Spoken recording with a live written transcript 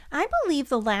I believe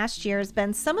the last year has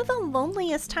been some of the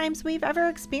loneliest times we've ever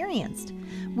experienced.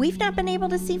 We've not been able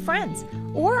to see friends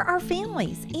or our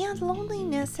families, and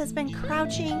loneliness has been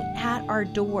crouching at our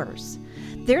doors.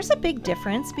 There's a big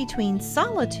difference between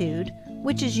solitude,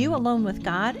 which is you alone with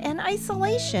God, and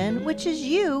isolation, which is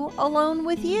you alone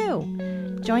with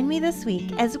you. Join me this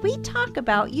week as we talk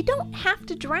about you don't have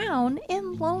to drown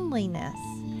in loneliness.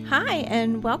 Hi,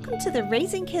 and welcome to the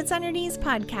Raising Kids on Your Knees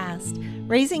podcast.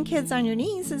 Raising Kids on Your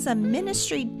Knees is a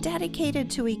ministry dedicated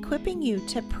to equipping you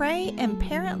to pray and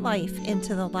parent life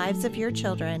into the lives of your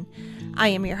children. I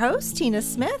am your host, Tina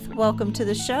Smith. Welcome to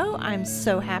the show. I'm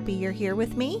so happy you're here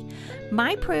with me.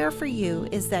 My prayer for you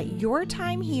is that your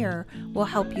time here will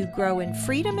help you grow in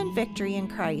freedom and victory in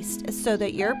Christ so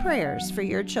that your prayers for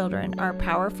your children are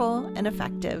powerful and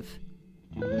effective.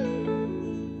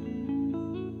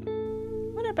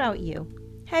 What about you?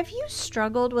 Have you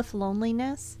struggled with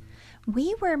loneliness?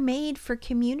 We were made for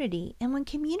community, and when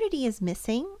community is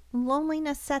missing,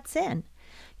 loneliness sets in.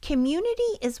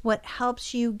 Community is what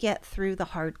helps you get through the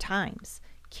hard times.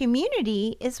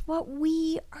 Community is what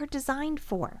we are designed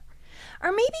for.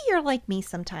 Or maybe you're like me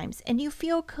sometimes, and you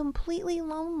feel completely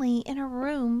lonely in a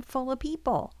room full of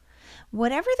people.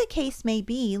 Whatever the case may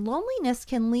be, loneliness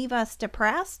can leave us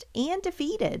depressed and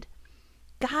defeated.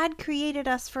 God created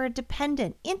us for a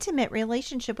dependent, intimate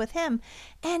relationship with Him,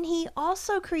 and He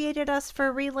also created us for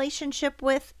a relationship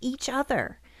with each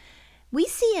other. We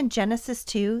see in Genesis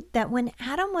 2 that when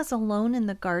Adam was alone in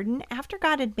the garden, after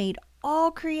God had made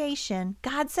all creation,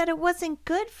 God said it wasn't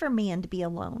good for man to be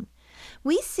alone.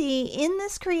 We see in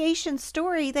this creation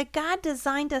story that God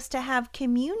designed us to have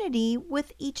community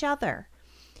with each other.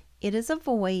 It is a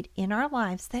void in our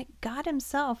lives that God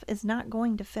Himself is not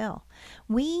going to fill.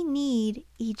 We need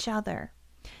each other.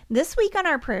 This week on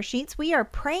our prayer sheets, we are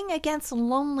praying against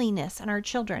loneliness in our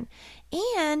children,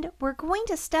 and we're going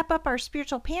to step up our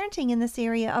spiritual parenting in this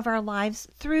area of our lives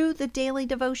through the daily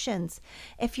devotions.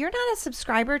 If you're not a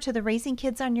subscriber to the Raising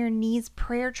Kids on Your Knees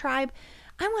prayer tribe,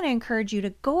 I want to encourage you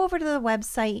to go over to the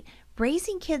website,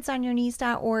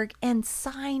 raisingkidsonyourknees.org, and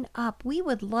sign up. We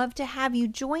would love to have you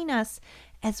join us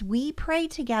as we pray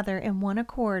together in one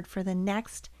accord for the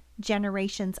next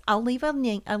generations. I'll leave a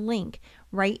link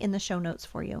right in the show notes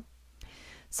for you.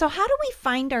 So how do we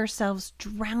find ourselves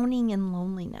drowning in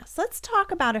loneliness? Let's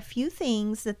talk about a few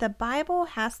things that the Bible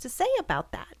has to say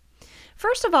about that.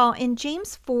 First of all, in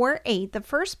James 4:8, the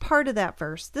first part of that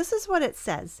verse, this is what it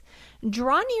says: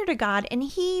 "Draw near to God, and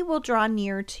He will draw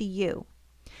near to you."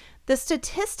 The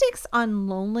statistics on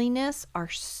loneliness are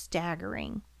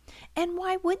staggering. And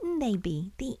why wouldn't they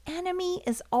be? The enemy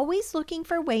is always looking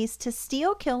for ways to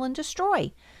steal, kill, and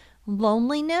destroy.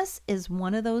 Loneliness is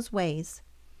one of those ways.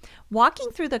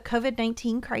 Walking through the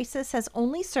COVID-19 crisis has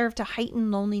only served to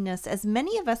heighten loneliness, as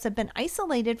many of us have been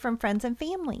isolated from friends and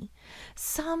family.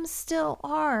 Some still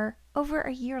are over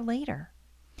a year later.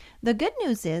 The good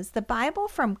news is the Bible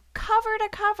from cover to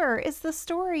cover is the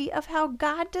story of how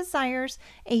God desires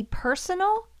a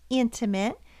personal,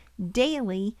 intimate,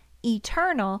 daily,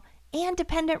 eternal, and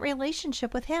dependent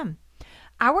relationship with Him.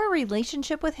 Our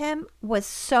relationship with Him was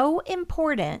so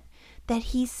important that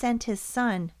He sent His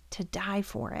Son to die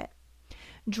for it.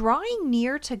 Drawing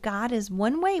near to God is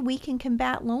one way we can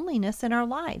combat loneliness in our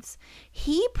lives.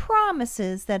 He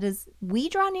promises that as we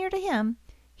draw near to Him,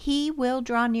 He will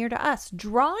draw near to us.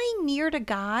 Drawing near to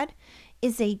God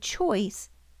is a choice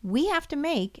we have to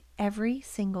make every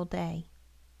single day.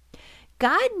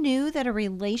 God knew that a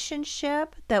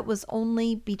relationship that was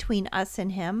only between us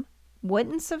and Him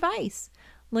wouldn't suffice.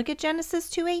 Look at Genesis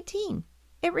 2:18.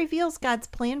 It reveals God's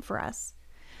plan for us.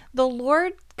 The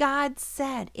Lord God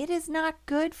said, "It is not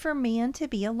good for man to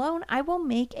be alone. I will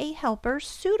make a helper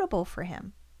suitable for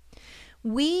him."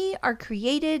 We are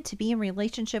created to be in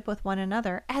relationship with one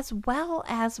another as well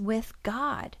as with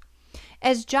God.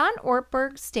 As John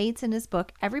Ortberg states in his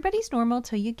book, Everybody's Normal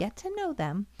Till You Get to Know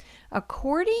Them,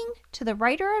 according to the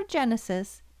writer of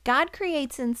Genesis, God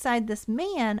creates inside this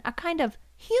man a kind of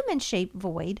human-shaped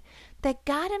void that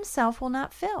God Himself will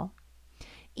not fill.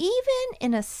 Even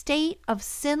in a state of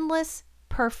sinless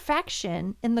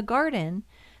perfection in the garden,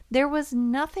 there was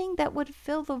nothing that would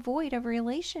fill the void of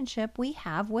relationship we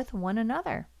have with one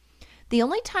another. The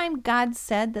only time God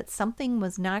said that something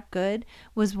was not good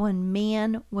was when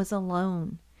man was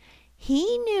alone.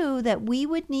 He knew that we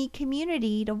would need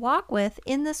community to walk with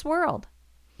in this world.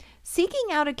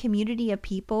 Seeking out a community of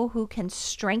people who can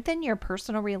strengthen your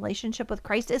personal relationship with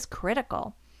Christ is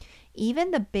critical.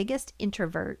 Even the biggest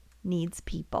introvert needs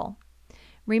people.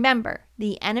 Remember,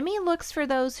 the enemy looks for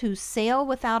those who sail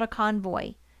without a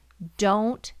convoy.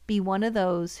 Don't be one of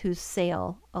those who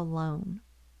sail alone.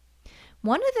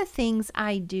 One of the things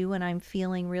I do when I'm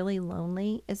feeling really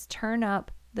lonely is turn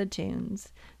up the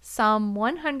tunes. Psalm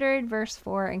 100 verse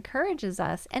 4 encourages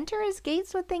us, enter his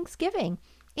gates with thanksgiving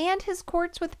and his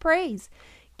courts with praise.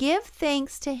 Give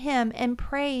thanks to him and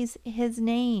praise his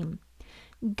name.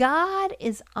 God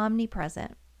is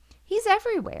omnipresent. He's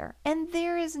everywhere, and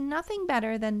there is nothing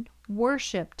better than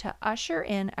worship to usher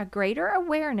in a greater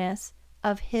awareness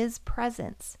of his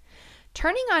presence.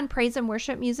 Turning on praise and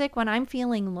worship music when I'm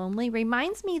feeling lonely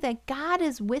reminds me that God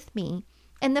is with me,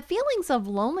 and the feelings of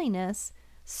loneliness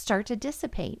start to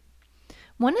dissipate.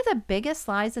 One of the biggest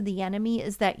lies of the enemy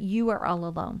is that you are all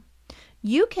alone.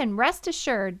 You can rest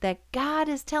assured that God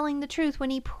is telling the truth when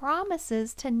he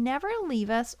promises to never leave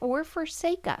us or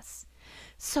forsake us.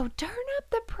 So turn up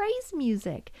the praise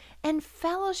music and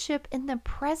fellowship in the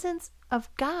presence of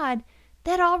God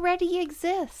that already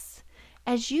exists.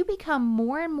 As you become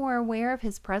more and more aware of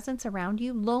his presence around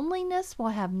you, loneliness will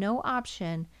have no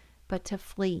option but to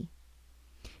flee.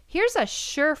 Here's a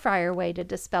surefire way to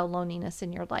dispel loneliness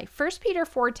in your life. 1 Peter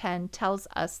 4:10 tells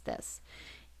us this.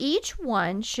 Each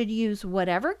one should use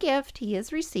whatever gift he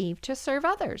has received to serve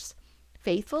others,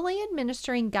 faithfully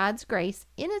administering God's grace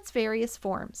in its various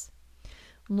forms.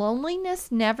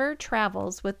 Loneliness never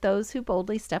travels with those who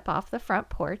boldly step off the front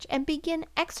porch and begin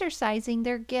exercising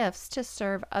their gifts to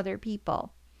serve other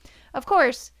people. Of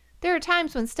course, there are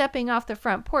times when stepping off the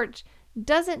front porch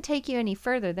doesn't take you any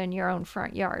further than your own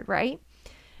front yard, right?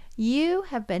 You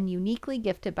have been uniquely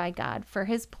gifted by God for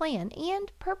his plan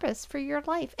and purpose for your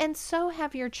life, and so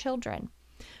have your children.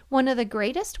 One of the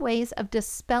greatest ways of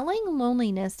dispelling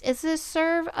loneliness is to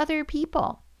serve other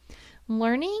people.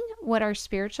 Learning what our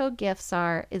spiritual gifts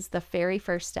are is the very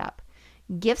first step.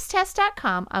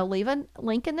 Giftstest.com, I'll leave a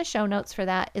link in the show notes for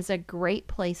that, is a great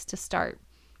place to start.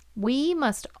 We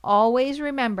must always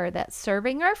remember that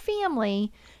serving our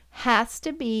family has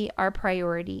to be our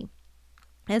priority.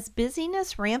 As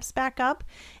busyness ramps back up,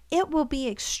 it will be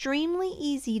extremely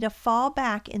easy to fall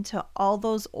back into all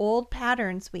those old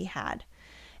patterns we had.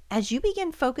 As you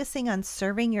begin focusing on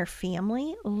serving your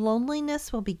family,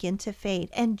 loneliness will begin to fade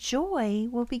and joy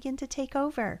will begin to take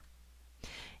over.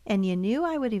 And you knew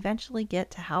I would eventually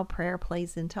get to how prayer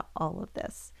plays into all of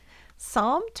this.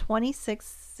 Psalm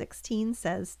 26:16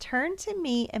 says, "Turn to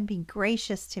me and be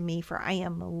gracious to me, for I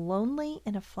am lonely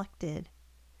and afflicted."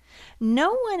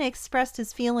 No one expressed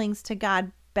his feelings to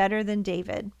God better than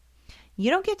David. You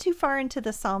don't get too far into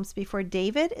the Psalms before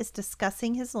David is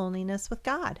discussing his loneliness with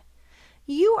God.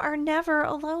 You are never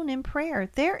alone in prayer.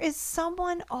 There is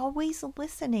someone always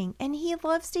listening, and he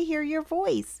loves to hear your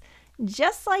voice,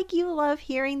 just like you love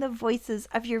hearing the voices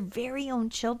of your very own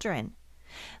children.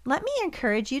 Let me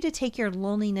encourage you to take your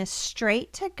loneliness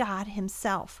straight to God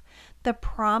himself. The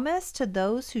promise to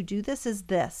those who do this is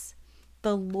this: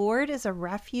 the Lord is a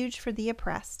refuge for the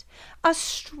oppressed, a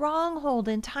stronghold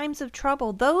in times of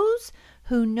trouble. Those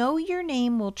who know your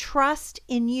name will trust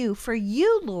in you, for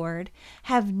you, Lord,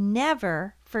 have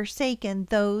never forsaken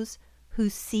those who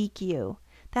seek you.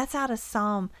 That's out of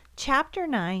Psalm chapter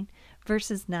 9,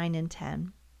 verses 9 and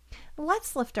 10.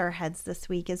 Let's lift our heads this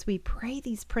week as we pray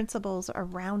these principles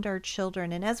around our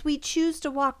children and as we choose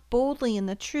to walk boldly in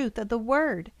the truth of the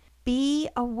word. Be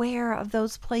aware of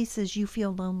those places you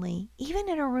feel lonely, even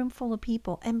in a room full of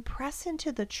people, and press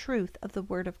into the truth of the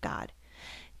Word of God.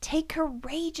 Take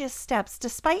courageous steps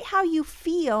despite how you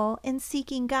feel in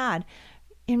seeking God,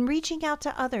 in reaching out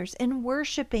to others, in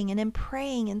worshiping and in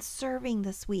praying and serving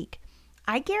this week.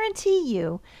 I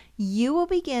guarantee you will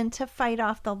begin to fight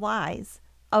off the lies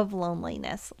of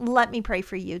loneliness. Let me pray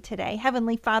for you today.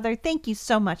 Heavenly Father, thank you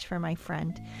so much for my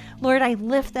friend. Lord, I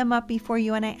lift them up before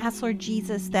you and I ask, Lord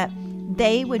Jesus, that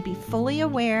they would be fully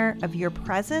aware of your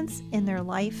presence in their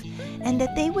life and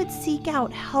that they would seek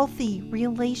out healthy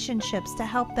relationships to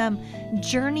help them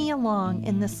journey along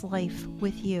in this life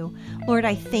with you. Lord,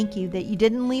 I thank you that you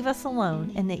didn't leave us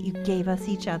alone and that you gave us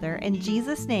each other. In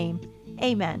Jesus' name,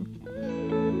 amen.